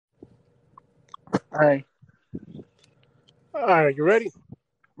All right, All right, you ready?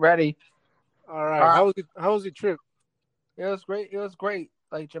 ready. All right. Uh, How was your trip? it was great. It was great.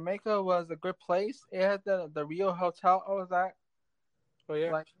 Like Jamaica was a good place. It had the Rio Hotel I was at. Oh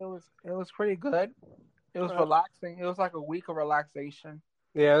yeah. Like it was pretty good. It was Uh, relaxing. It was like a week of relaxation.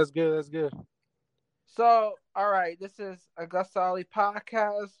 yeah, that's good. That's good. So, all right, this is Augusta Ali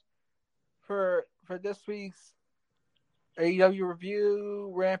podcast for this week's AEW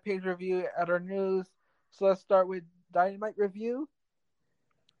review, Rampage review, other news. So let's start with Dynamite review.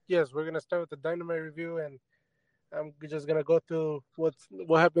 Yes, we're gonna start with the Dynamite review, and I'm just gonna go through what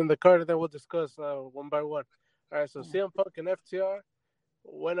happened in the card, and then we'll discuss one by one. All right. So CM Punk and FTR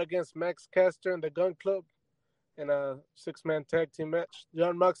went against Max Caster and the Gun Club in a six-man tag team match.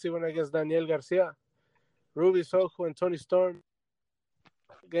 John Moxley went against Daniel Garcia. Ruby Soho and Tony Storm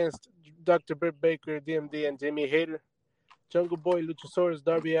against Dr. Britt Baker, DMD, and Jamie Hayter. Jungle Boy, Luchasaurus,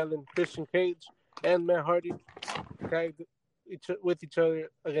 Darby Allin, Christian Cage, and Matt Hardy tagged with each other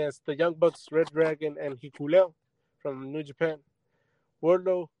against the Young Bucks, Red Dragon, and Hikuleo from New Japan.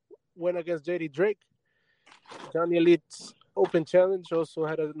 Wardlow went against JD Drake. Johnny Elite's open challenge also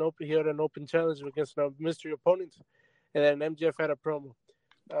had an open challenge against a mystery opponent, and then MJF had a promo.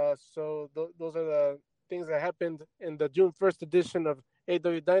 Those are the things that happened in the June 1st edition of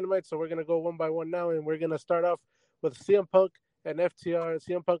AW Dynamite. So we're gonna go one by one now, and we're gonna start off with CM Punk and FTR.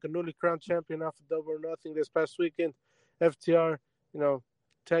 CM Punk, a newly crowned champion off of Double or Nothing this past weekend. FTR,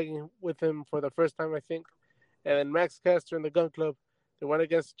 tagging with him for the first time, I think. And then Max Caster and the Gun Club, they went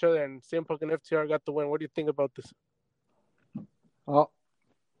against each other, and CM Punk and FTR got the win. What do you think about this? Well,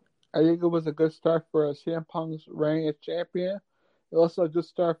 I think it was a good start for CM Punk's reign as champion. It was also a good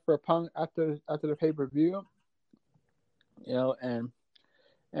start for Punk after the pay per view. And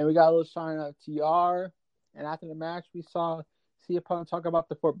we got a little shine of TR. And after the match, we saw CM Punk talk about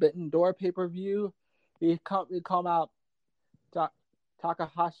the Forbidden Door pay per view. We called out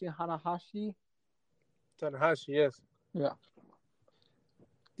Takahashi Hanahashi. Tanahashi, yes. Yeah.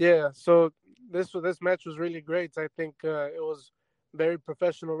 Yeah, so this match was really great. I think it was very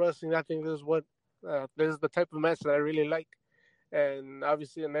professional wrestling. I think this is the type of match that I really like, and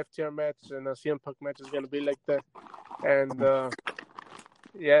obviously an FTR match and a CM Punk match is going to be like that. And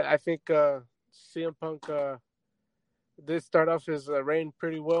yeah, I think CM Punk did start off his reign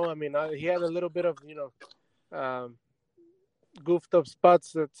pretty well. I mean, he had a little bit of um, goofed up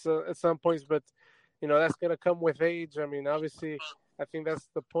spots at some points, but that's gonna come with age. I mean, obviously, I think that's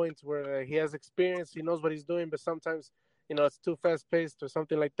the point where he has experience, he knows what he's doing, but sometimes it's too fast paced or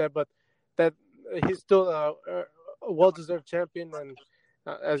something like that. But that he's still a well deserved champion, and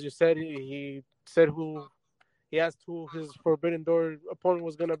as you said, he said he asked who his Forbidden Door opponent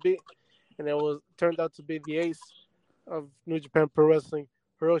was gonna be, and it was turned out to be the ace of New Japan Pro Wrestling,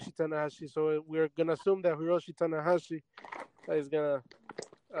 Hiroshi Tanahashi. So we're gonna assume that Hiroshi Tanahashi is gonna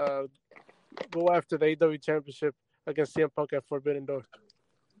uh, go after the AEW Championship against CM Punk at Forbidden Door.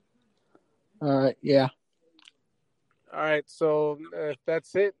 Yeah. All right, so if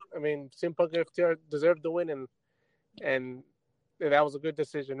that's it, I mean, CM Punk and FTR deserved the win, and that was a good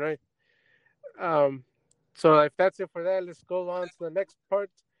decision, right? Um, so if that's it for that, let's go on to the next part,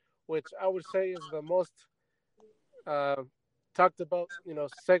 which I would say is the most uh, talked about,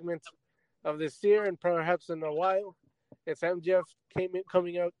 segment of this year and perhaps in a while. It's MJF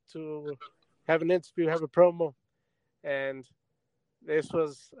coming out to have an interview, have a promo, and this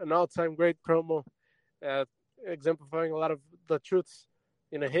was an all-time great promo, uh, exemplifying a lot of the truths,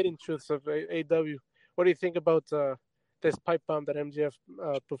 hidden truths of AW. What do you think about this pipe bomb that MJF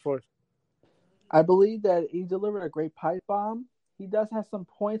put forth? I believe that he delivered a great pipe bomb. He does have some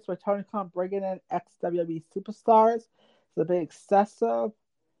points for Tony Khan bringing in ex WWE superstars. It's a bit excessive.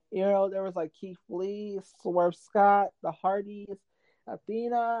 There was like Keith Lee, Swerve Scott, the Hardys,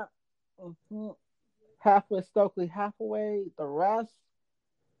 Athena, halfway Stokely Hathaway, the rest.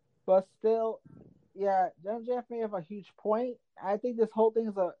 But still, yeah, MJF may have a huge point. I think this whole thing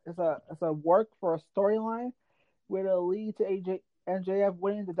is a work for a storyline where it'll lead to MJF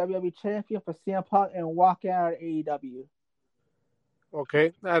winning the WWE champion for CM Punk and walking out of AEW.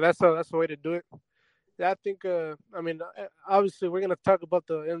 Okay, that's a way to do it. Yeah, I think. I mean, obviously, we're gonna talk about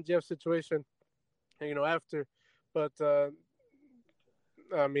the MJF situation, after, but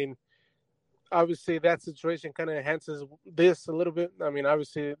I mean, obviously, that situation kind of enhances this a little bit. I mean,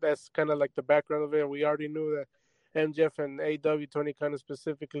 obviously, that's kind of like the background of it. We already knew that MJF and AW Tony Khan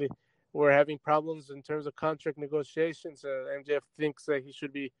specifically were having problems in terms of contract negotiations. MJF thinks that he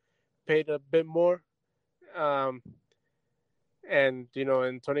should be paid a bit more. Um, and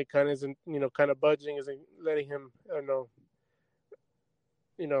Tony Khan isn't, kind of budging, isn't letting him,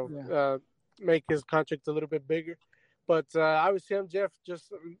 you know, Yeah. uh, make his contract a little bit bigger. But obviously, MJF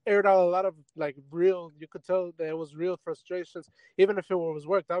just aired out a lot of like real. You could tell that it was real frustrations, even if it was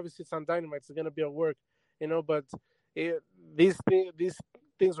worked. Obviously, it's on Dynamite; it's gonna be a work, But it, these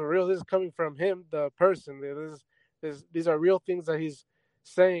things were real. This is coming from him, the person. These are real things that he's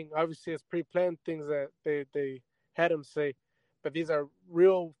saying. Obviously, it's pre-planned things that they had him say, but these are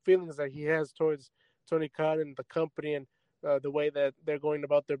real feelings that he has towards Tony Khan and the company and the way that they're going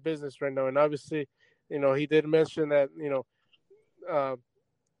about their business right now. And obviously, he did mention that uh,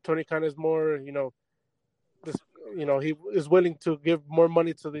 Tony Khan is more, this, he is willing to give more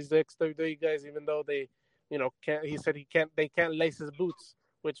money to these ex WWE guys, even though they, can't. He said they can't lace his boots,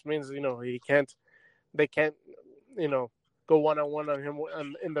 which means they can't, go one on one on him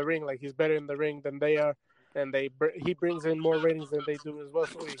in the ring. Like he's better in the ring than they are, and he brings in more ratings than they do as well.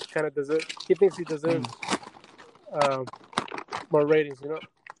 So he kind of deserves. He thinks he deserves uh, more ratings,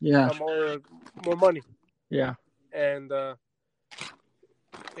 Yeah. More money. Yeah. And I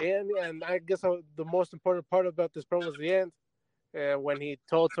guess the most important part about this promo was the end, when he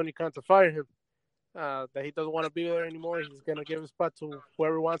told Tony Khan to fire him, that he doesn't want to be there anymore. He's gonna give his spot to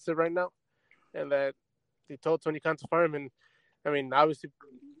whoever wants it right now, and that he told Tony Khan to fire him. And I mean, obviously,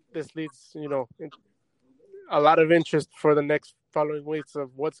 this leads a lot of interest for the next following weeks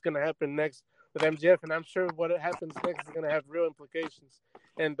of what's gonna happen next with MJF, and I'm sure what happens next is gonna have real implications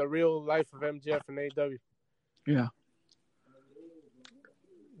in the real life of MJF and AEW. Yeah.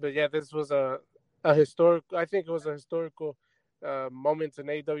 But yeah, this was a historic. I think it was a historical moment in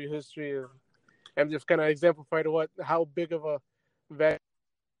AEW history, and just kind of exemplified how big of a vet.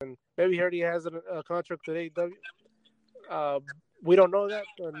 And maybe he already has a contract with AEW. We don't know that.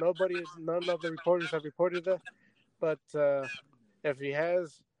 None of the reporters have reported that. But if he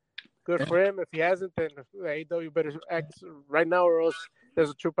has, good for him. If he hasn't, then AEW better act right now, or else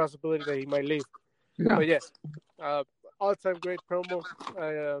there's a true possibility that he might leave. Yeah. But yes, all-time great promo.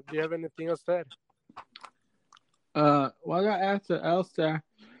 Do you have anything else to add? Well, I got asked to Elstar.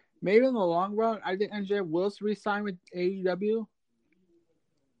 Maybe in the long run, I think MJF will re-sign with AEW.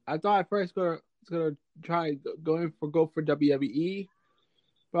 I thought at first gonna try go for WWE,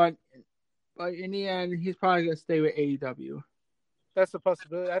 but in the end, he's probably gonna stay with AEW. That's a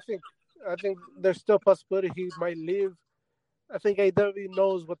possibility. I think there's still a possibility he might leave. I think AEW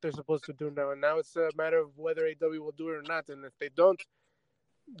knows what they're supposed to do now, and now it's a matter of whether AEW will do it or not. And if they don't,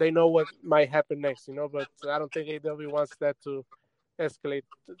 they know what might happen next, But I don't think AEW wants that to escalate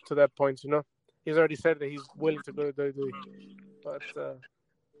to that point, He's already said that he's willing to go to WWE, but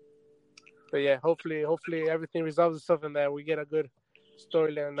yeah, hopefully everything resolves itself and that we get a good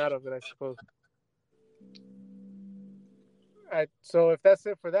storyline out of it, I suppose. All right, so if that's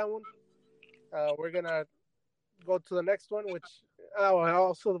it for that one, we're gonna go to the next one. Which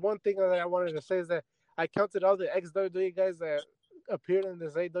also the one thing that I wanted to say is that I counted all the ex-WWE guys that appeared in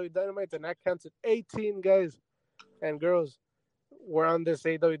this AEW Dynamite, and I counted 18 guys and girls were on this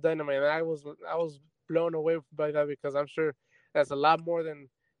AEW Dynamite, and I was blown away by that because I'm sure that's a lot more than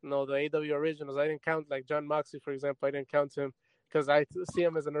the AEW originals. I didn't count like John Moxley, for example. I didn't count him because I see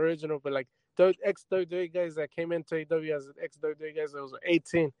him as an original, but like ex-WWE guys that came into AEW as ex-WWE guys, there was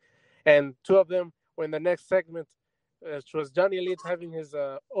 18, and 2 of them were in the next segment, which was Johnny Elite having his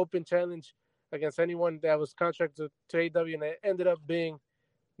open challenge against anyone that was contracted to AEW, and it ended up being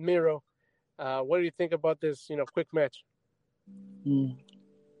Miro. What do you think about this, quick match?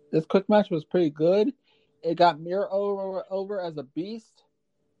 This quick match was pretty good. It got Miro over as a beast.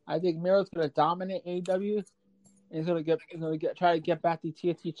 I think Miro's gonna dominate AEW, and he's gonna try to get back the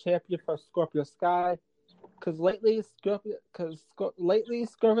TNT champion for Scorpio Sky. Because lately Scorpio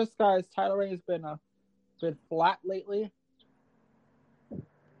Sky's title reign has been flat lately.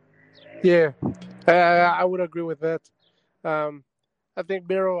 Yeah, I would agree with that. I think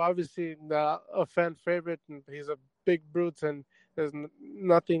Miro, obviously a fan favorite, and he's a big brute, and there's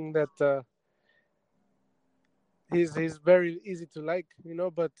nothing that he's very easy to like,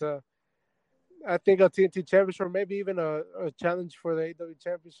 But I think a TNT championship, or maybe even a challenge for the AEW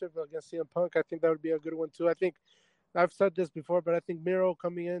championship against CM Punk, I think that would be a good one too. I think I've said this before, but I think Miro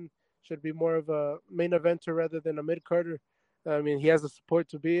coming in should be more of a main eventer rather than a mid-carder. I mean, he has the support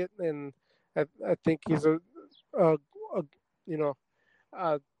to be it, and I think he's a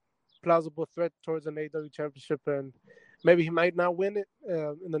plausible threat towards an AEW championship, and maybe he might not win it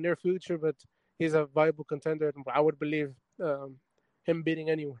in the near future, but he's a viable contender, and I would believe him beating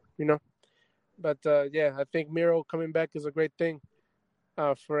anyone, But yeah, I think Miro coming back is a great thing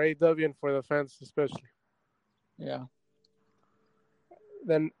for AEW and for the fans especially. Yeah.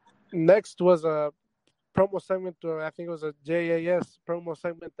 Then next was promo segment, or I think it was a JAS promo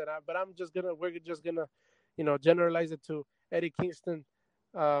segment we're just gonna, generalize it to Eddie Kingston,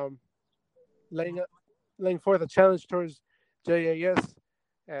 um, laying laying forth a challenge towards JAS,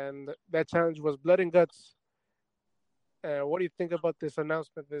 and that challenge was Blood and Guts. What do you think about this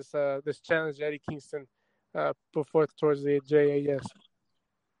announcement, this challenge Eddie Kingston put forth towards the JAS?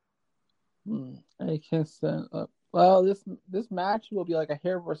 Eddie Kingston. Well, this match will be like a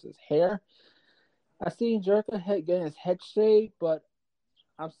hair versus hair. I've seen Jericho getting his head shaved, but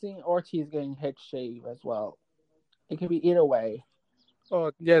I'm seeing Ortiz getting head shaved as well. It could be either way.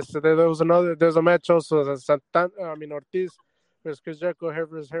 Oh yes, there's a match also, Ortiz versus Chris Jericho, hair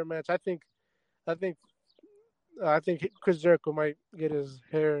versus hair match. I think I think Chris Jericho might get his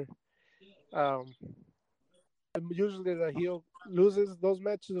hair. Um, Usually the heel loses those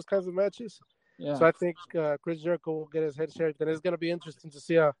kinds of matches. Yeah. So I think Chris Jericho will get his head shaved, and it's gonna be interesting to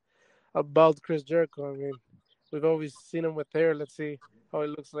see a bald Chris Jericho. I mean, we've always seen him with hair. Let's see how it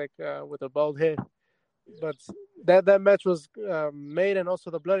looks like with a bald head. But that match was made, and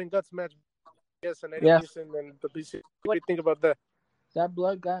also the Blood and Guts match. Yes, and Eddie Kingston and the BC. What do you think about that? That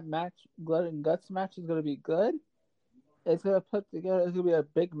Blood and Guts match is gonna be good. It's gonna put together. It's gonna be a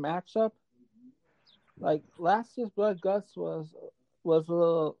big matchup. Like last year's Blood Guts was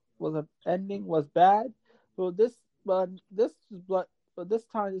an ending was bad, but this time this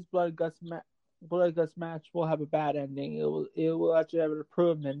Blood Guts match will have a bad ending. It will actually have an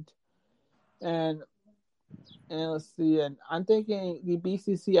improvement, and let's see. And I'm thinking the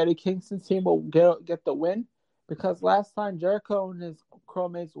BCC Eddie Kingston team will get the win because last time Jericho and his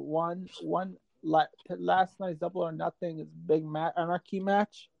crewmates won last night's Double or Nothing is big anarchy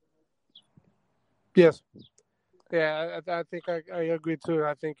match. Yes. Yeah, I think I agree too.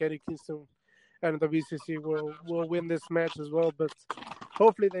 I think Eddie Kingston and the BCC will win this match as well. But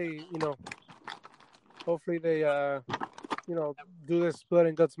hopefully they do this Blood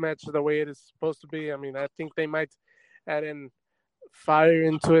and Guts match the way it is supposed to be. I mean, I think they might add in fire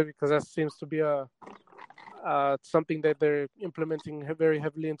into it because that seems to be something that they're implementing very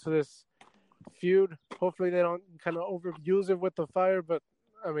heavily into this feud. Hopefully they don't kind of overuse it with the fire, but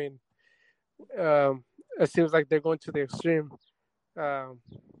I mean, it seems like they're going to the extreme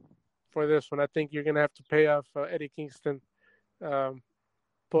for this one. I think you're gonna have to pay off Eddie Kingston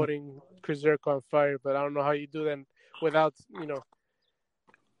putting Chris Jericho on fire, but I don't know how you do that without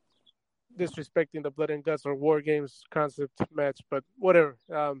disrespecting the Blood and Guts or War Games concept match. But whatever,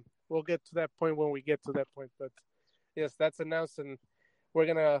 we'll get to that point when we get to that point. But yes, that's announced, and we're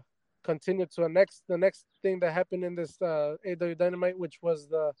gonna continue to the next thing that happened in this AEW Dynamite, which was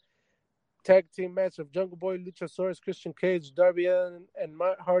the tag team match of Jungle Boy, Luchasaurus, Christian Cage, Darby Allin, and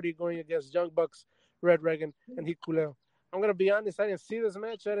Matt Hardy going against Young Bucks, Red Dragon, and Hikuleo. I'm gonna be honest, I didn't see this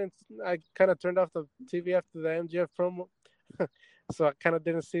match. I kind of turned off the TV after the MJF promo, so I kind of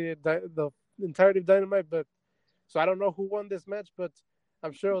didn't see the entirety of Dynamite. But so I don't know who won this match, but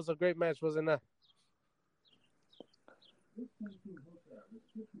I'm sure it was a great match, wasn't it?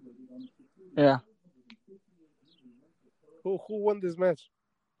 Yeah. Who won this match?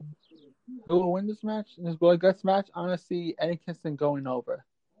 Who will win this match? This Blood Guts match? I want to see Eddie Kingston going over.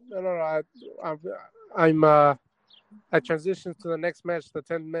 No. I transitioned to the next match, the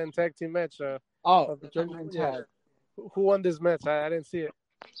 10-man tag team match. The 10-man tag. Who won this match? I didn't see it.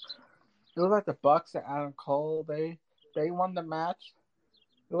 It was like the Bucks and Adam Cole. They won the match.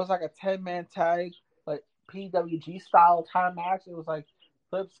 It was like a 10-man tag, like PWG style kind of match. It was like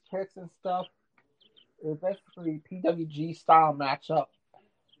flips, kicks, and stuff. It was basically PWG style matchup.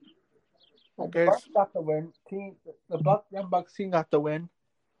 Okay. The Bucks got the win. Young Bucks team got the win.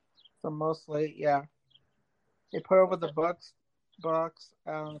 So mostly, yeah. They put over the Bucks,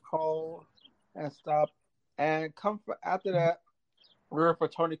 Cole, and stuff. And after that, we're for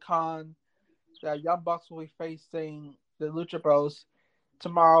Tony Khan. The Young Bucks will be facing the Lucha Bros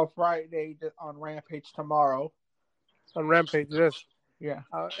tomorrow, Friday, on Rampage tomorrow. On Rampage, yes. Yeah.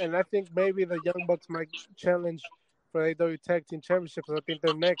 And I think maybe the Young Bucks might challenge for AEW Tag Team Championships. I think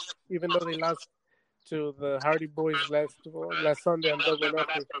they're next, even though they lost to the Hardy Boys last Sunday on Double or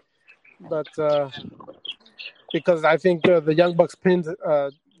Nothing. But because I think the Young Bucks pinned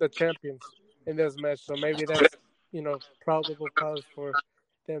the champions in this match, so maybe that's probable cause for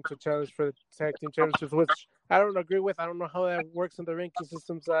them to challenge for the Tag Team Championships, which I don't agree with. I don't know how that works in the ranking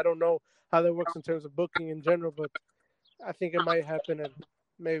systems. I don't know how that works in terms of booking in general, but I think it might happen, and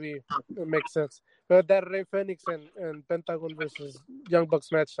maybe it makes sense. But that Rey Fenix and Pentagon versus Young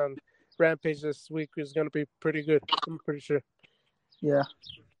Bucks match on Rampage this week is going to be pretty good. I'm pretty sure. Yeah.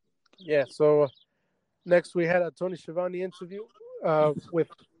 Yeah, so next we had a Tony Schiavone interview with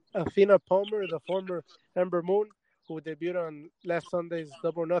Athena Palmer, the former Ember Moon, who debuted on last Sunday's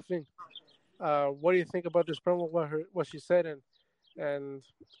Double or Nothing. What do you think about this promo? What she said and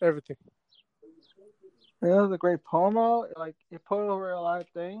everything. It was a great promo. Like it put over a lot of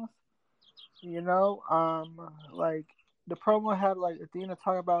things. Like the promo had like Athena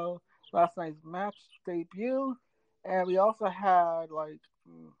talk about last night's match debut, and we also had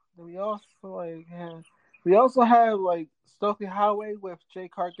Stokely Highway with Jay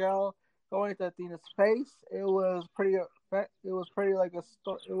Cargill going to Athena's face. It was pretty like a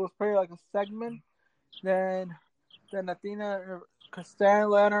segment. Then Athena, Stan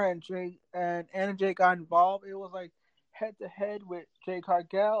Leonard and Anna Jay got involved. It was like head to head with Jay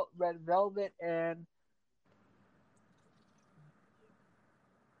Cargill, Red Velvet, and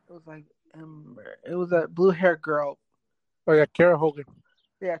it was like Ember. It was that blue hair girl. Oh yeah, Kara Hogan.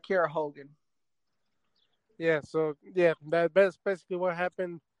 Yeah, Kiera Hogan. Yeah, so yeah, that's basically what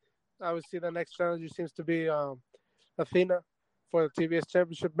happened. Obviously, the next challenger seems to be Athena for the TBS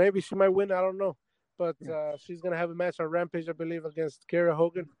Championship. Maybe she might win. I don't know, but she's gonna have a match on Rampage, I believe, against Kara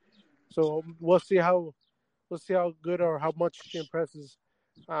Hogan. So we'll see how good or how much she impresses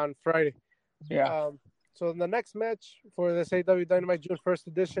on Friday. Yeah. So the next match for this AW Dynamite June 1st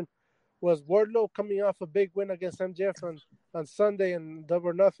edition was Wardlow coming off a big win against MJF on Sunday in Double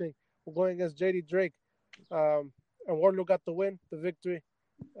or Nothing, going against JD Drake. And Wardlow got the victory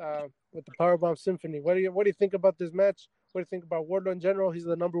with the Powerbomb Symphony. What do you think about this match? What do you think about Wardlow in general? He's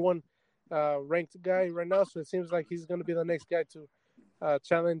the number one ranked guy right now, so it seems like he's going to be the next guy to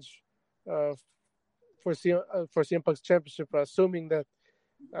challenge for CM Punk's championship, assuming that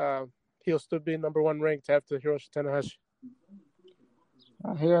he'll still be number one ranked after Hiroshi Tanahashi.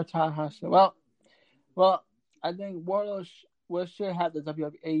 Hiroshi Tanahashi. Well, I think Wardlow should have the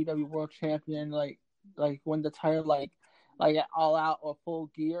AEW World Champion like win the title like at All Out or Full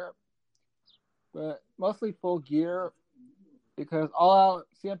Gear, but mostly Full Gear because All Out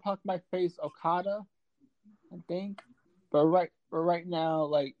CM Punk might face Okada, I think, but right now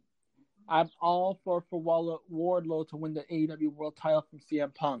like I'm all for Wardlow to win the AEW World Title from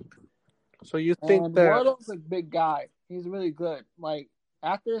CM Punk. So you think that Wardlow's a big guy? He's really good. Like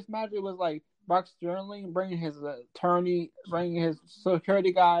after this match, it was like Mark Sterling bringing his attorney, bringing his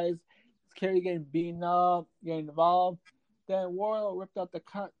security guys. Security getting beaten up, getting involved. Then Wardlow ripped out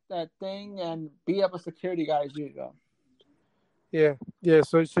that thing and beat up a security guy as usual. Yeah.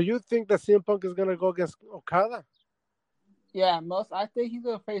 So you think that CM Punk is gonna go against Okada? Yeah, I think he's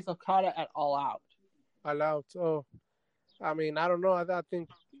gonna face Okada at All Out. All Out. Oh, I mean, I don't know. I think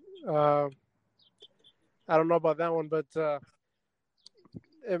I don't know about that one, but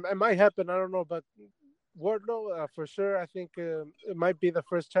it might happen. I don't know, but Wardlow for sure. I think it might be the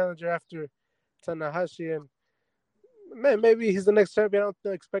first challenger after Tanahashi, and maybe he's the next champion. I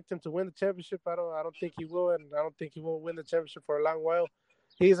don't expect him to win the championship. I don't think he will, and I don't think he will win the championship for a long while.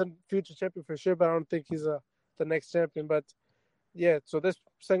 He's a future champion for sure, but I don't think he's the next champion. But yeah, so this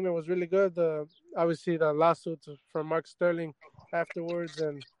segment was really good. Obviously the lawsuit from Mark Sterling afterwards,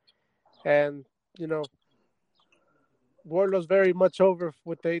 and you know, Wardlow's very much over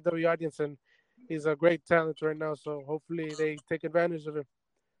with the AEW audience, and he's a great talent right now. So hopefully they take advantage of him.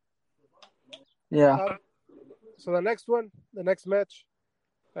 Yeah. So the next match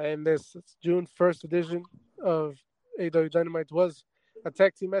in this June 1st edition of AEW Dynamite was a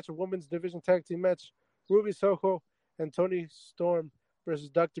tag team match, a women's division tag team match. Ruby Soho and Toni Storm versus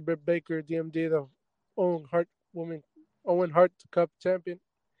Dr. Britt Baker, DMD, the Owen Hart Cup champion,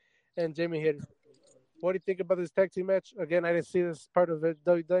 and Jamie Hayter. What do you think about this tag team match? Again, I didn't see this part of it,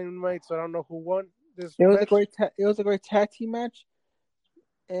 AEW Dynamite, so I don't know who won this. It was a great tag team match,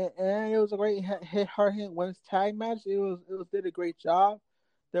 and it was a great hard hit women's tag match. It did a great job.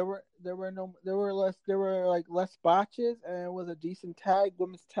 There were less botches, and it was a decent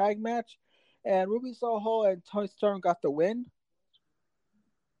women's tag match. And Ruby Soho and Toni Storm got the win.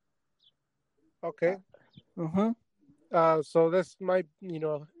 Okay. So this might,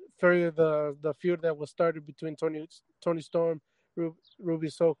 further the feud that was started between Toni Storm, Ruby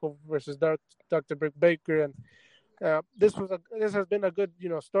Soho versus Dr. Britt Baker, and this has been a good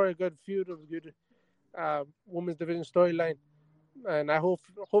story, a good feud, a good women's division storyline, and I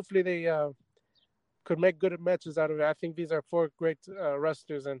hopefully they could make good matches out of it. I think these are four great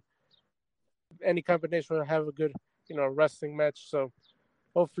wrestlers, and any combination will have a good wrestling match. So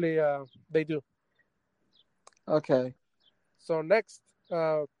hopefully they do. Okay. So next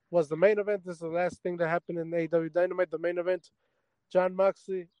was the main event. This is the last thing that happened in AEW Dynamite. The main event, Jon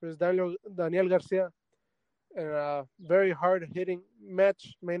Moxley versus Daniel Garcia, and a very hard-hitting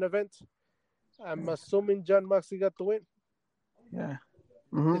match, main event. I'm assuming Jon Moxley got the win. Yeah.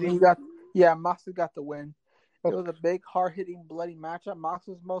 Did he? Moxley got the win. It was a big, hard-hitting, bloody matchup.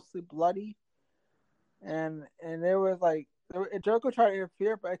 Moxley was mostly bloody, and there was Jericho tried to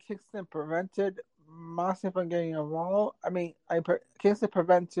interfere, but Kingston prevented Moxley from getting involved. Kingston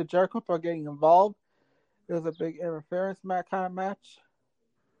prevented Jericho from getting involved. It was a big interference kind of match.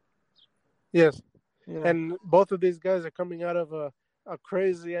 Yes. Yeah. And both of these guys are coming out of a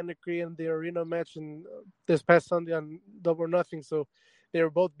crazy Anarchy in the Arena match in this past Sunday on Double or Nothing. So they were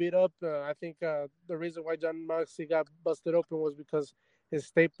both beat up. I think the reason why Jon Moxley got busted open was because his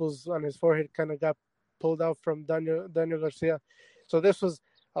staples on his forehead kind of got pulled out from Daniel Garcia. So this was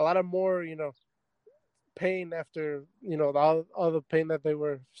a lot of more, pain after, all the pain that they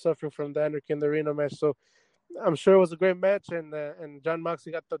were suffering from the Anarchy in the Arena match. So I'm sure it was a great match, and Jon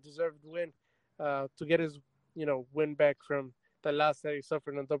Moxley got the deserved win to get his, win back from the loss that he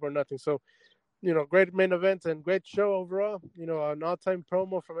suffered on Double or Nothing. So, great main event and great show overall. An all-time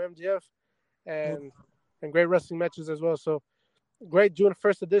promo from MJF and great wrestling matches as well. So, great June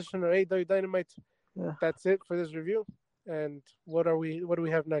 1st edition of AEW Dynamite. Yeah. That's it for this review. And what do we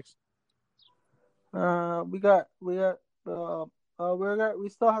have next? We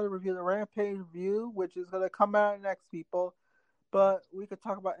still have to review the Rampage review, which is gonna come out next, people. But we could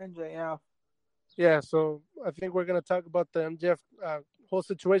talk about MJF. Yeah, so I think we're gonna talk about the MJF whole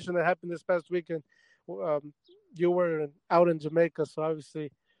situation that happened this past weekend. You were out in Jamaica, so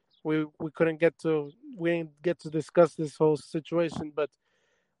obviously we didn't get to discuss this whole situation. But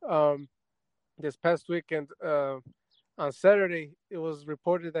this past weekend, on Saturday, it was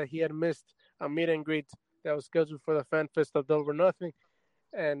reported that he had missed a meet and greet that was scheduled for the Fan Fest of Double or Nothing,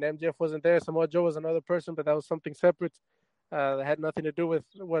 and MJF wasn't there. Samoa Joe was another person, but that was something separate. That had nothing to do with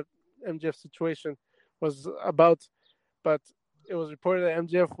what MJF's situation was about. But it was reported that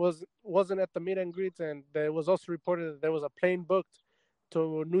MJF wasn't at the meet and greet, and it was also reported that there was a plane booked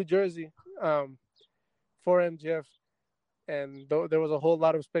to New Jersey for MJF, and there was a whole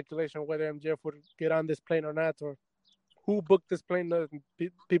lot of speculation whether MJF would get on this plane or not, or who booked this plane.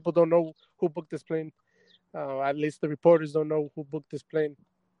 People don't know who booked this plane. At least the reporters don't know who booked this plane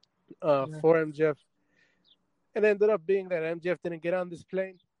for MJF. It ended up being that MJF didn't get on this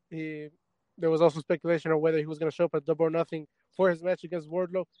plane. There was also speculation on whether he was going to show up at Double or Nothing for his match against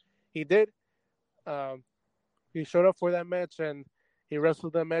Wardlow. He did. He showed up for that match, and he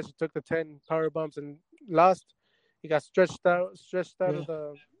wrestled that match. He took the 10 power bombs and lost. He got stretched out of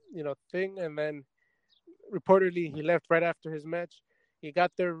the thing, and then reportedly he left right after his match. He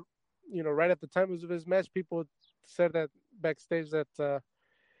got there, right at the time of his match. People said that backstage that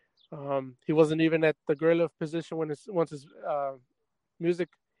he wasn't even at the gorilla position once his music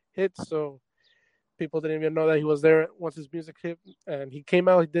hit, so people didn't even know that he was there once his music hit. And he came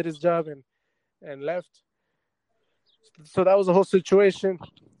out, he did his job, and left. So that was the whole situation.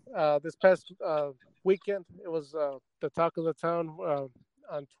 This past weekend, it was the talk of the town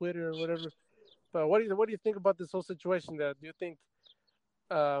on Twitter or whatever. But what do you think about this whole situation? Do you think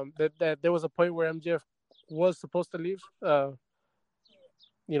that there was a point where MJF was supposed to leave,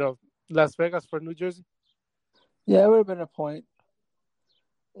 Las Vegas for New Jersey? Yeah, it would have been a point.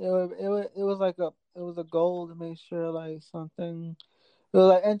 It was a goal to make sure something. It was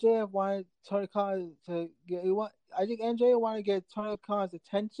like MJF wanted Tony Khan to get. I think MJF wanted to get Tony Khan's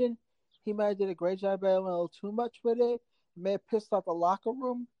attention. He might have did a great job, but went a little too much with it. He may have pissed off the locker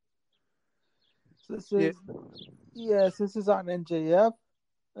room. So this is on MJF.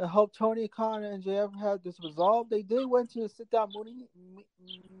 I hope Tony Khan and MJF had this resolved. They did went to a sit-down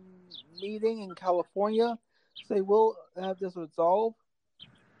meeting in California, so they will have this resolved.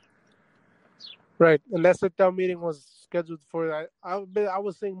 Right, and that sit-down meeting was scheduled for. I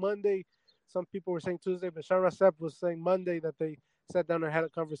was saying Monday. Some people were saying Tuesday, but Sean Ross Sapp was saying Monday that they sat down and had a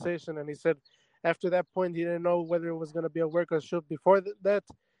conversation. And he said after that point, he didn't know whether it was going to be a work or a shoot. Before that,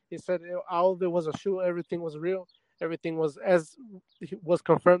 he said all of it was a shoot. Everything was real. Everything was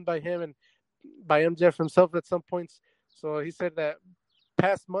confirmed by him and by MJF himself at some points. So he said that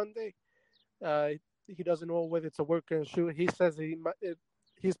past Monday, he doesn't know whether it's a work or a shoot. He says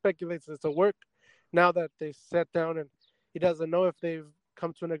he speculates it's a work. Now that they sat down, and he doesn't know if they've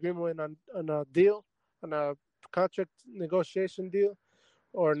come to an agreement on a deal, on a contract negotiation deal,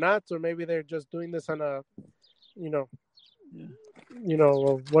 or not, or maybe they're just doing this on a,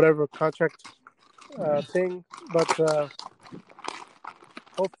 whatever contract thing. But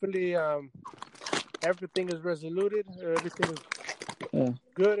hopefully, everything is resoluted, or everything is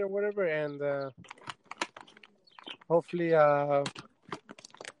good, or whatever, and hopefully.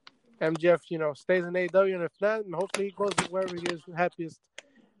 MJF, stays in AEW, and if not, and hopefully he goes wherever he is happiest,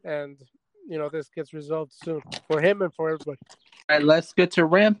 and this gets resolved soon for him and for everybody. right, let's get to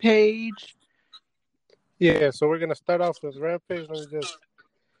Rampage. Yeah, so we're gonna start off with Rampage. Let me just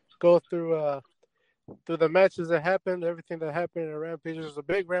go through the matches that happened, everything that happened in Rampage. It was a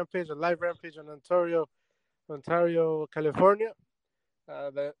big Rampage, a live Rampage in Ontario, California,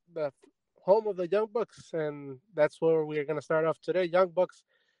 the home of the Young Bucks, and that's where we're gonna start off today. Young Bucks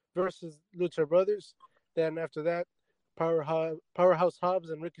versus Lucha Brothers. Then after that, Powerhouse Hobbs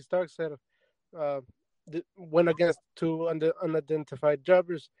and Ricky Starks had uh, went against two unidentified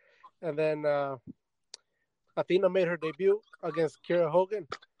jobbers, and then Athena made her debut against Kira Hogan,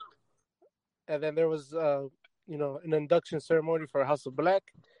 and then there was an induction ceremony for House of Black,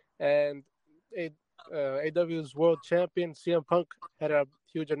 and a, AW's world champion CM Punk had a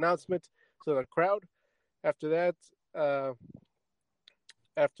huge announcement to the crowd. After that, uh,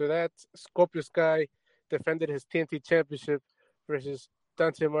 Scorpio Sky defended his TNT Championship versus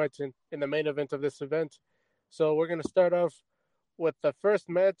Dante Martin in the main event of this event. So we're gonna start off with the first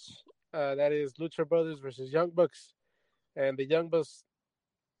match. That is Lucha Brothers versus Young Bucks, and the Young Bucks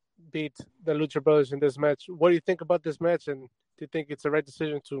beat the Lucha Brothers in this match. What do you think about this match, and do you think it's the right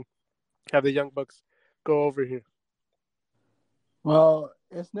decision to have the Young Bucks go over here? Well,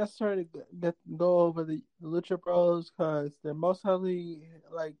 it's necessary to go over the Lucha Bros because they're most heavily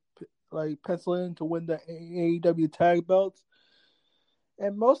like penciled in to win the AEW tag belts.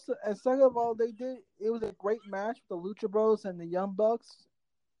 And second of all, it was a great match with the Lucha Bros and the Young Bucks.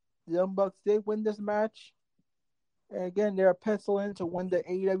 The Young Bucks did win this match. And again, they're penciled in to win the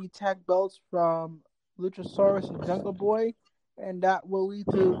AEW tag belts from Luchasaurus and Jungle Boy. And that will lead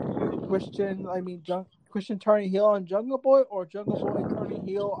to Christian turning heel on Jungle Boy or Jungle Boy turning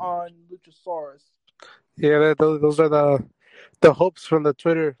heel on Luchasaurus. Yeah, those are the hopes from the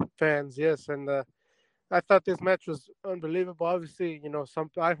Twitter fans. Yes, and I thought this match was unbelievable. Obviously,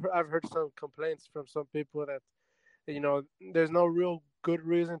 I've heard some complaints from some people that there's no real good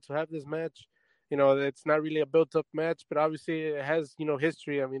reason to have this match. It's not really a built-up match, but obviously it has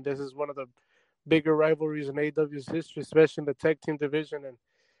history. I mean, this is one of the bigger rivalries in AEW's history, especially in the tag team division, and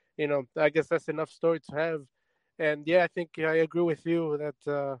I guess that's enough story to have. And yeah, I think I agree with you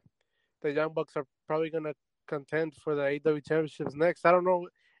that the Young Bucks are probably gonna contend for the AEW championships next. I don't know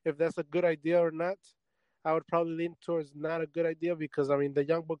if that's a good idea or not. I would probably lean towards not a good idea because I mean the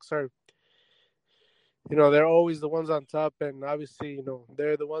Young Bucks are, they're always the ones on top, and obviously,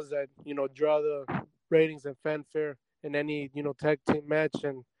 they're the ones that draw the ratings and fanfare in any tag team match.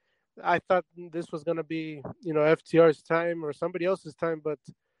 And I thought this was gonna be FTR's time or somebody else's time, but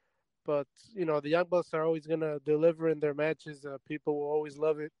the Young Bucks are always gonna deliver in their matches. People will always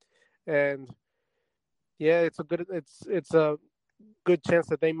love it, and yeah, it's a good chance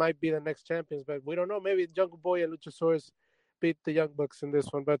that they might be the next champions, but we don't know. Maybe Jungle Boy and Luchasaurus beat the Young Bucks in this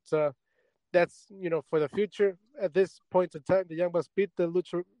one, but that's for the future. At this point in time, the Young Bucks beat the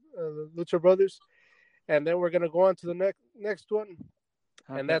Lucha Brothers, and then we're gonna go on to the next one,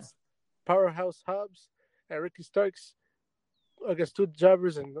 and that's Powerhouse Hobbs and Ricky Starks against two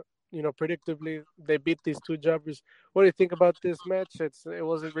jobbers, and predictably they beat these two jobbers. What do you think about this match? It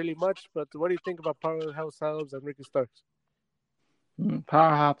wasn't really much, but what do you think about Powerhouse Hobbs and Ricky Starks?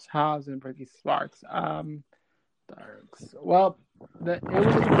 Powerhouse Hobbs and Ricky Sparks. Well,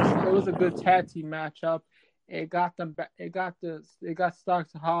 it was a good tag team matchup. It got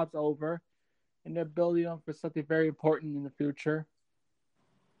Starks and Hobbs over, and they're building them for something very important in the future.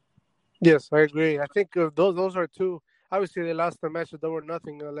 Yes, I agree. I think those are two. Obviously, they lost the match that were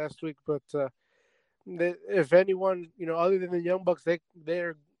nothing last week, but if anyone, other than the Young Bucks,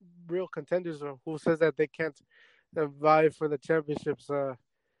 they're real contenders. Who says that they can't vie for the championships?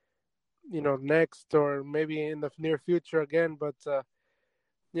 Next or maybe in the near future again. But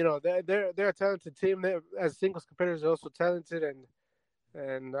they're a talented team. They, as singles competitors, are also talented,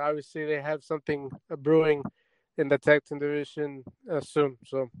 and obviously they have something brewing in the tag team division soon.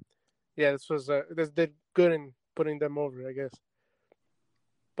 So yeah, this did good in putting them over, I guess.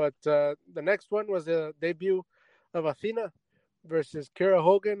 But the next one was the debut of Athena versus Kira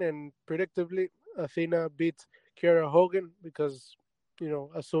Hogan, and predictably, Athena beat Kira Hogan because,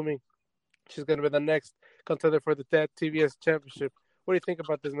 assuming she's going to be the next contender for the TBS Championship. What do you think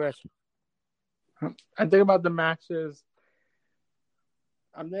about this match? I think about the matches.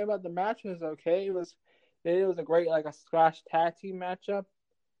 Okay. It was a great a squash tag team matchup.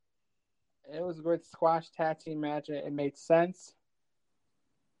 It was a great squash tag team match. It made sense.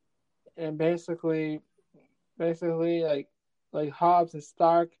 And basically like Hobbs and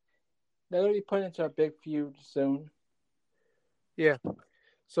Stark, they're gonna be put into a big feud soon. Yeah.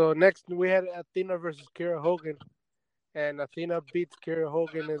 So next we had Athena versus Kira Hogan, and Athena beats Kira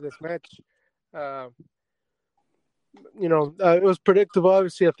Hogan in this match. it was predictable.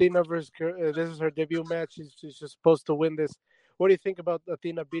 Obviously, Athena versus this is her debut match. She's just supposed to win this. What do you think about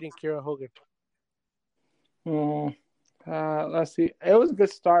Athena beating Kiera Hogan? Hmm. Let's see. It was a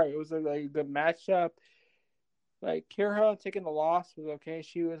good start. It was a good matchup. Like Kira taking the loss was okay.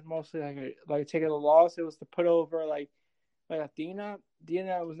 She was mostly like taking the loss. It was to put over like Athena.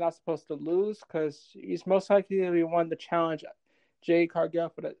 Athena was not supposed to lose because he's most likely to be one to challenge Jade Cargill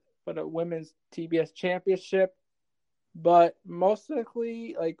for the women's TBS championship. But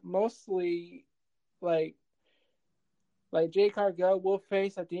mostly like Jade Cargill will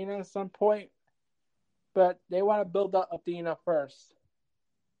face Athena at some point, but they want to build up Athena first.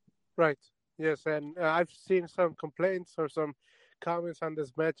 Right. Yes, and I've seen some complaints or some comments on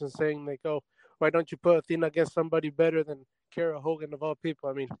this match and saying like, "Oh, why don't you put Athena against somebody better than Kiera Hogan of all people?"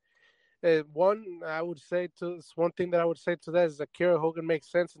 I mean, one thing that I would say to that is that Kiera Hogan makes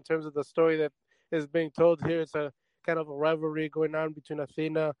sense in terms of the story that is being told here. It's a kind of a rivalry going on between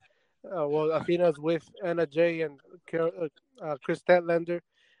Athena. Athena's with Anna Jay and Chris Statlander,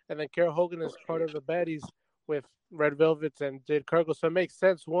 and then Kiera Hogan is part of the baddies with Red Velvet and Jade Cargill. So it makes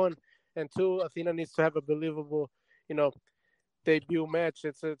sense. One and two, Athena needs to have a believable, you know, debut match.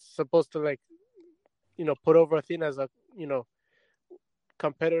 It's supposed to put over Athena as a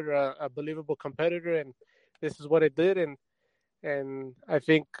competitor, a believable competitor, and this is what it did. And I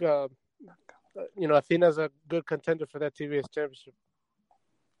think Athena's a good contender for that TBS championship.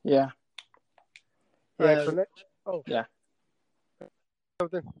 Yeah. All right. So next, yeah.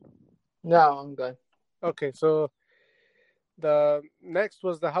 Something. No, I'm good. Okay, so the next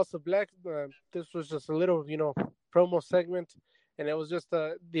was the House of Black. This was just a little, promo segment, and it was just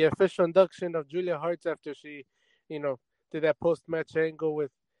the official induction of Julia Hart after she, did that post-match angle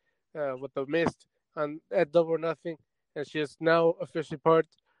with the Mist at Double or Nothing, and she is now officially part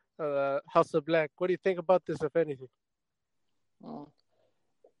of the House of Black. What do you think about this, if anything?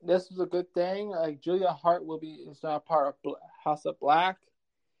 This was a good thing. Like Julia Hart is now part of House of Black.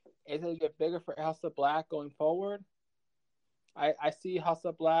 It's gonna get bigger for House of Black going forward. I see House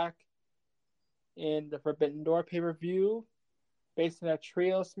of Black in the Forbidden Door pay-per-view based on a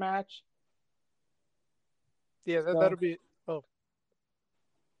trios match. Yeah, that'll be. Oh,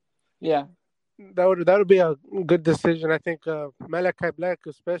 yeah, that would be a good decision. I think Malachi Black,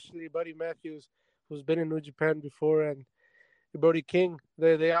 especially Buddy Matthews, who's been in New Japan before, and Brody King,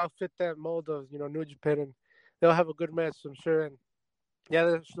 they all fit that mold of New Japan, and they'll have a good match, I'm sure. And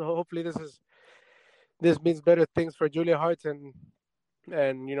yeah, hopefully this means better things for Julia Hart and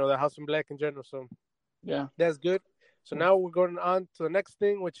the House of Black in general. So yeah, that's good. So now we're going on to the next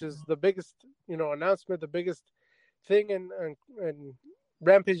thing, which is the biggest announcement, the biggest thing in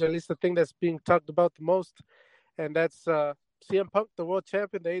Rampage, at least the thing that's being talked about the most, and that's CM Punk, the world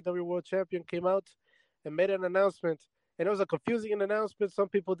champion, the AEW world champion, came out and made an announcement. And it was a confusing announcement. Some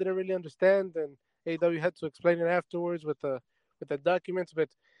people didn't really understand, and AEW had to explain it afterwards with the documents. But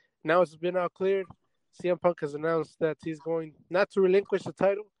now it's been all cleared. CM Punk has announced that he's going not to relinquish the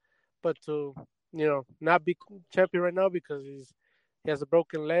title, but to not be champion right now because he has a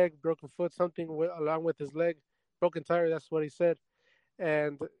broken leg, broken foot, something along with his leg, broken tire. That's what he said,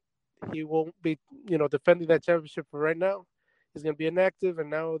 and he won't be defending that championship for right now. He's going to be inactive, and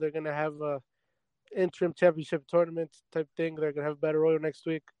now they're going to have a interim championship tournament type thing. They're gonna have Battle Royal next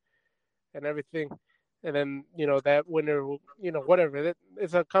week and everything, and then that winner will whatever.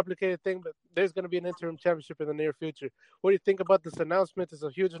 It's a complicated thing, but there's gonna be an interim championship in the near future. What do you think about this announcement? It's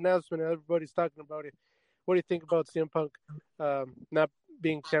a huge announcement, and everybody's talking about it. What do you think about CM Punk not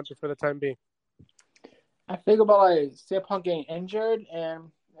being champion for the time being? I think about CM Punk getting injured,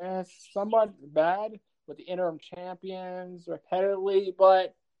 and it's somewhat bad with the interim champions repetitively,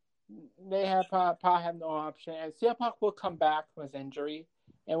 but they probably have no option. And CM Punk will come back from his injury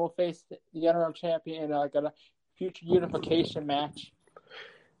and will face the interim champion in a future unification match.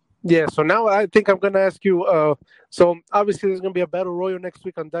 Yeah, so now I think I'm going to ask you. So obviously there's going to be a Battle Royal next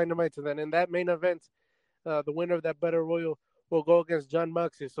week on Dynamite, and then in that main event, the winner of that Battle Royal will go against Jon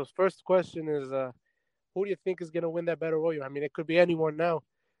Moxley. So first question is, who do you think is going to win that Battle Royal? I mean, it could be anyone now,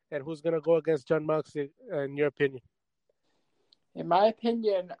 and who's going to go against Jon Moxley, in your opinion? In my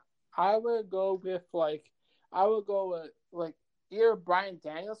opinion, I would go with either Bryan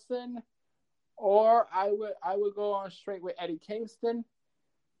Danielson, or I would go on straight with Eddie Kingston.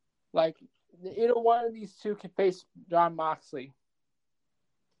 Like either one of these two can face Jon Moxley.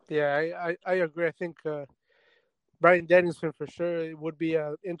 Yeah, I agree. I think Bryan Danielson for sure it would be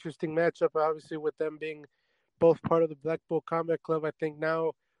an interesting matchup. Obviously, with them being both part of the Blackpool Combat Club, I think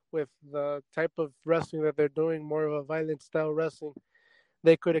now with the type of wrestling that they're doing, more of a violent style wrestling,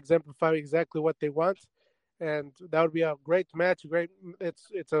 they could exemplify exactly what they want. and that would be a great match.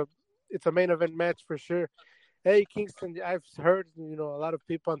 It's a main event match for sure. Eddie Kingston, I've heard a lot of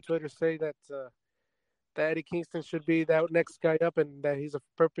people on Twitter say that Eddie Kingston should be that next guy up, and that he's a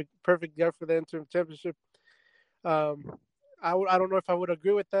perfect guy for the interim championship. Um, I don't know if I would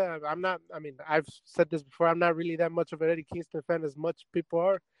agree with that. I'm not. I mean, I've said this before. I'm not really that much of an Eddie Kingston fan as much people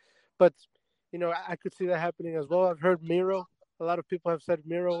are, but I could see that happening as well. I've heard Miro. A lot of people have said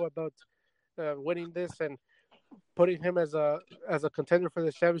Miro about winning this and putting him as a contender for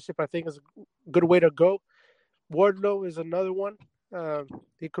the championship. I think is a good way to go. Wardlow is another one.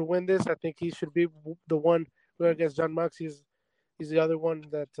 He could win this. I think he should be the one going against John Moxley. He's the other one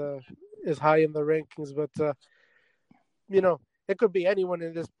that is high in the rankings. But it could be anyone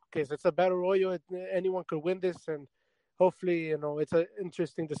in this case. It's a battle royal. Anyone could win this, and hopefully, it's an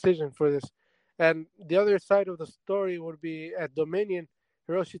interesting decision for this. And the other side of the story would be at Dominion.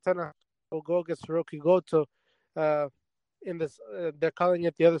 Hiroshi Tanahashi will go against Hiroki Goto. In this, they're calling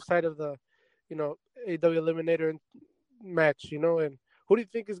it the other side of the, AW Eliminator match. And who do you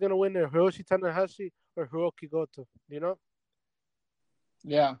think is going to win there, Hiroshi Tanahashi or Hiroki Goto? Do you know?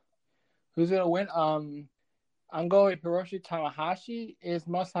 Yeah, who's gonna win? I'm going with Hiroshi Tanahashi. Is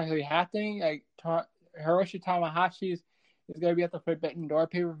most likely happening. Like Hiroshi Tanahashi is going to be at the Forbidden Door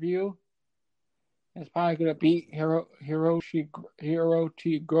pay-per-view. It's probably going to beat Hiroshi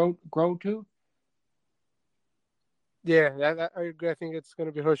Goto. Yeah, I agree. I think it's going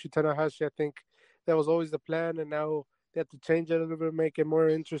to be Hiroshi Tanahashi. I think that was always the plan, and now they have to change it a little bit, make it more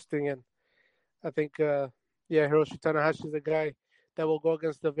interesting. And I think, Hiroshi Tanahashi is the guy that will go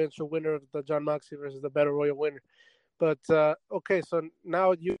against the eventual winner of the John Moxley versus the Battle Royal winner. But, okay, so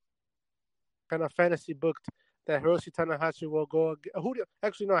now you kind of fantasy booked that Hiroshi Tanahashi will go.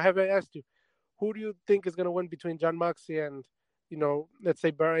 Actually, no, I haven't asked you. Who do you think is going to win between John Moxley and, let's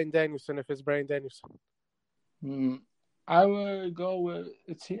say Bryan Danielson, if it's Bryan Danielson? I would go with.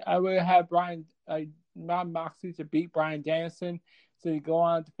 I would have not Moxley to beat Bryan Danielson, so he go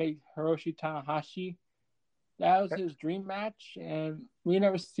on to face Hiroshi Tanahashi. That was his dream match, and we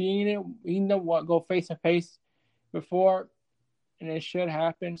never seen it. We know what go face to face before, and it should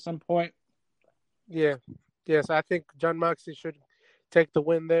happen at some point. Yeah, yes, I think John Moxley should take the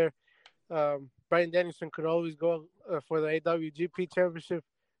win there. Bryan Danielson could always go for the AWGP Championship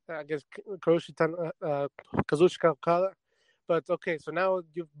against Kazuchika Okada. But okay, so now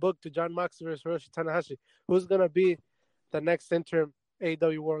you've booked to John Moxley versus Hiroshi Tanahashi. Who's gonna be the next interim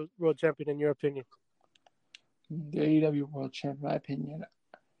AEW World Champion in your opinion? The AEW World Champion, in my opinion.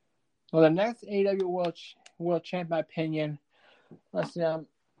 Well, the next AEW World Champion, in my opinion. Let's see.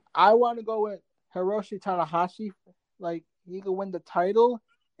 I want to go with Hiroshi Tanahashi. Like he could win the title,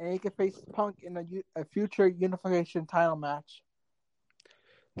 and he could face Punk in a future unification title match.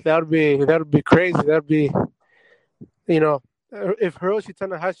 That would be crazy. That'd be, if Hiroshi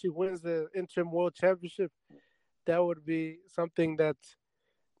Tanahashi wins the interim world championship, that would be something that,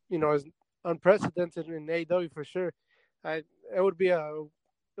 is unprecedented in AEW for sure. It would be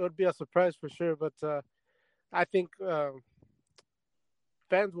a surprise for sure. But I think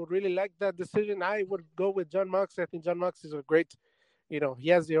fans would really like that decision. I would go with John Moxley. I think John Moxley is a great, he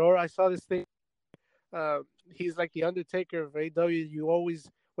has the aura. I saw this thing. He's like the Undertaker of AEW. You always,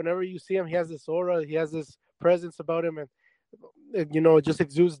 whenever you see him, he has this aura. He has this presence about him, and it just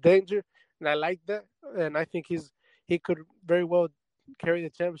exudes danger. And I like that. And I think he could very well carry the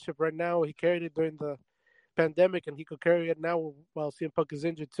championship right now. He carried it during the pandemic, and he could carry it now while CM Punk is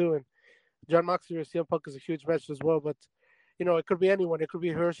injured too. And John Moxley or CM Punk is a huge match as well. But it could be anyone. It could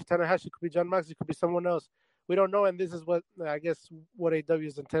be Hiroshi Tanahashi. It could be John Moxley. It could be someone else. We don't know, and this is what I guess what AEW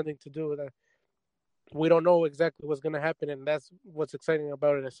is intending to do. That we don't know exactly what's going to happen, and that's what's exciting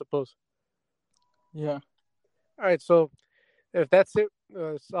about it, I suppose. Yeah. All right, so if that's it,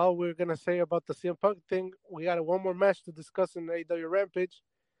 that's all we're going to say about the CM Punk thing. We got one more match to discuss in the AEW Rampage,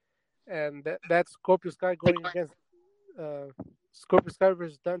 and that's Scorpio Sky going against Scorpio Sky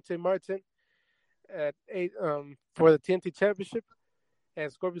versus Dante Martin at 8 for the TNT Championship,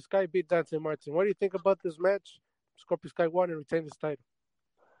 and Scorpio Sky beat Dante Martin. What do you think about this match? Scorpio Sky won and retained his title.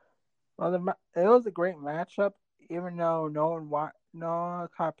 Well, it was a great matchup, even though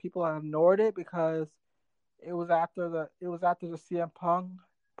people have ignored it because it was after the CM Punk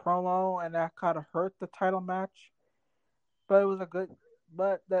promo, and that kind of hurt the title match. But it was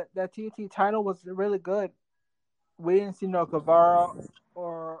that TNT title was really good. We didn't see no Guevara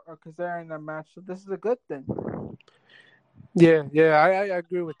or Kazarian in that match, so this is a good thing. Yeah, I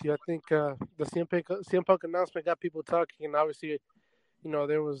agree with you. I think the CM Punk announcement got people talking, and obviously,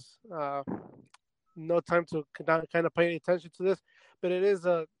 there was no time to kind of pay any attention to this, but it is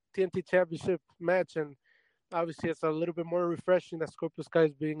a TNT Championship match, and obviously it's a little bit more refreshing that Scorpio Sky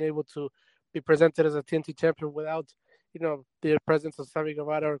is being able to be presented as a TNT champion without, the presence of Sammy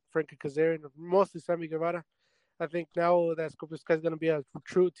Guevara or Frankie Kazarian, or mostly Sammy Guevara. I think now that Scorpio Sky is going to be a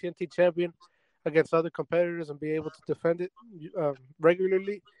true TNT champion against other competitors and be able to defend it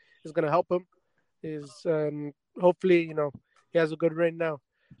regularly is going to help him. Is hopefully he has a good reign now.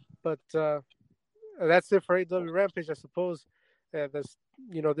 But that's it for AEW Rampage, I suppose.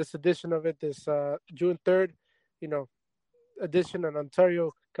 This edition of it, this June 3rd, you know, edition in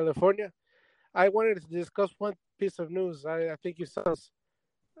Ontario, California. I wanted to discuss one piece of news. I think you saw this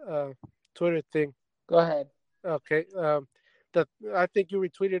Twitter thing. Go ahead. Okay. That I think you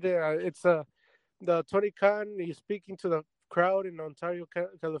retweeted it. It's the Tony Khan. He's speaking to the crowd in Ontario,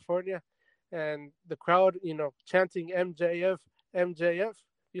 California, and the crowd, chanting MJF, MJF.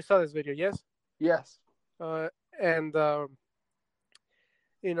 You saw this video, yes? Yes. And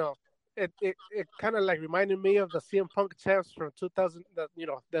it kind of like reminded me of the CM Punk champs from 2000.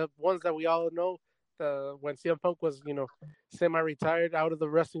 The ones that we all know. When CM Punk was, semi-retired out of the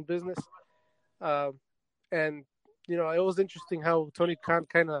wrestling business. And it was interesting how Tony Khan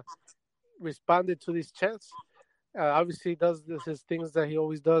kind of responded to these chants. Obviously, he does his things that he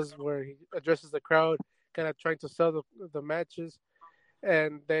always does, where he addresses the crowd, kind of trying to sell the matches,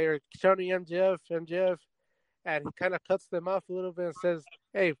 and they're shouting MJF, MJF, and he kind of cuts them off a little bit and says,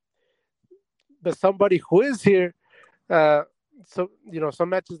 "Hey, but somebody who is here, some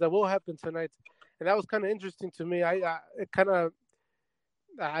matches that will happen tonight," and that was kind of interesting to me. I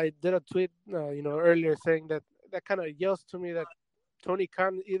did a tweet, earlier saying that kind of yells to me that Tony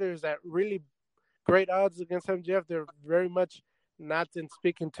Khan either is at really great odds against MJF. They're very much not in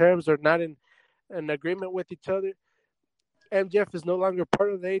speaking terms or not in an agreement with each other. MJF is no longer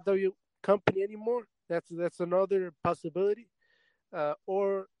part of the AEW company anymore. That's another possibility,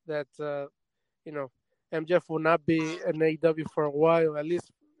 or that MJF will not be in AEW for a while, at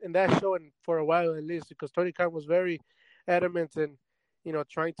least in that show, and for a while at least, because Tony Khan was very adamant in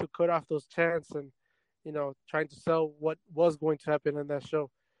trying to cut off those chants and trying to sell what was going to happen in that show.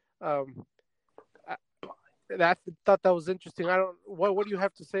 I thought that was interesting. What do you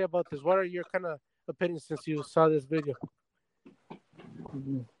have to say about this? What are your kind of opinions since you saw this video?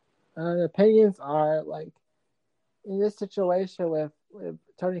 The opinions are like, in this situation with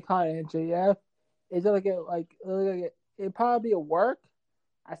Tony Khan and MJF, it's gonna get it probably be a work.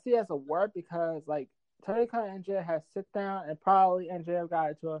 I see it as a work because like Tony Khan and MJF has sit down, and probably MJF got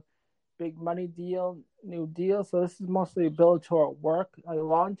into a big money new deal. So this is mostly built toward work. Like a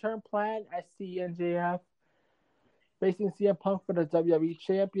long-term plan, I see MJF facing CM Punk for the WWE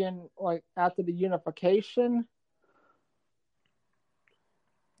champion, like after the unification.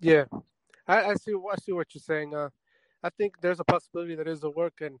 Yeah, I see what you're saying. I think there's a possibility that is a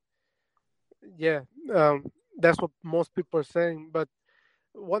work, and yeah, that's what most people are saying. But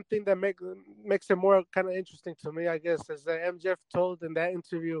one thing that makes it more kind of interesting to me, I guess, is that MJF told in that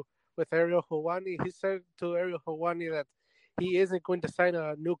interview with Ariel Helwani, he said to Ariel Helwani that he isn't going to sign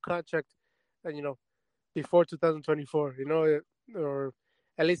a new contract, before 2024, or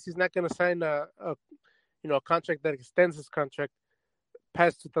at least he's not going to sign a contract that extends his contract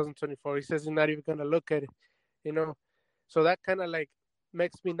past 2024. He says he's not even going to look at it, So that kind of like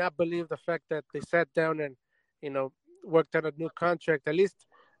makes me not believe the fact that they sat down and, worked on a new contract, at least,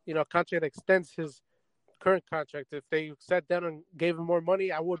 a contract that extends his current contract. If they sat down and gave him more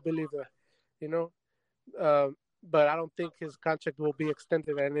money, I would believe that, but I don't think his contract will be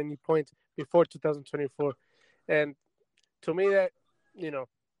extended at any point before 2024. And to me,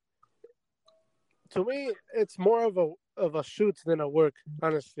 it's more of a shoot than a work.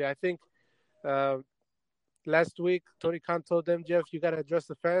 Honestly, I think last week Tony Khan told MJF, "You got to address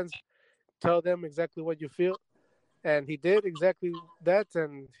the fans, tell them exactly what you feel," and he did exactly that.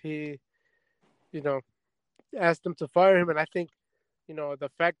 And he, asked them to fire him. And I think,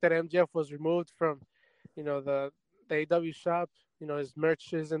 the fact that MJF was removed from, the AEW shop, his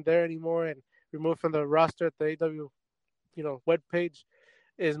merch isn't there anymore, and removed from the roster at the AEW, webpage,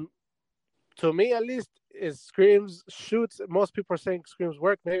 is, to me at least, is screams shoots. Most people are saying screams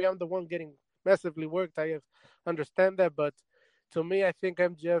work. Maybe I'm the one getting massively worked. I understand that, but to me, I think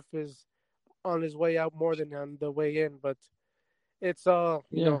MJF is on his way out more than on the way in. But it's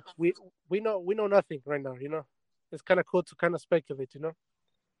we know nothing right now. It's kind of cool to kind of speculate.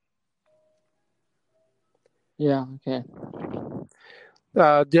 Yeah. Okay.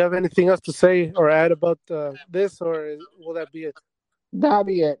 Do you have anything else to say or add about this, or will that be it? That'll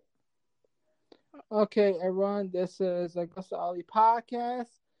be it. Okay, everyone. This is Augusta Ali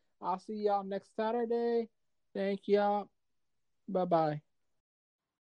Podcast. I'll see y'all next Saturday. Thank y'all. Bye-bye.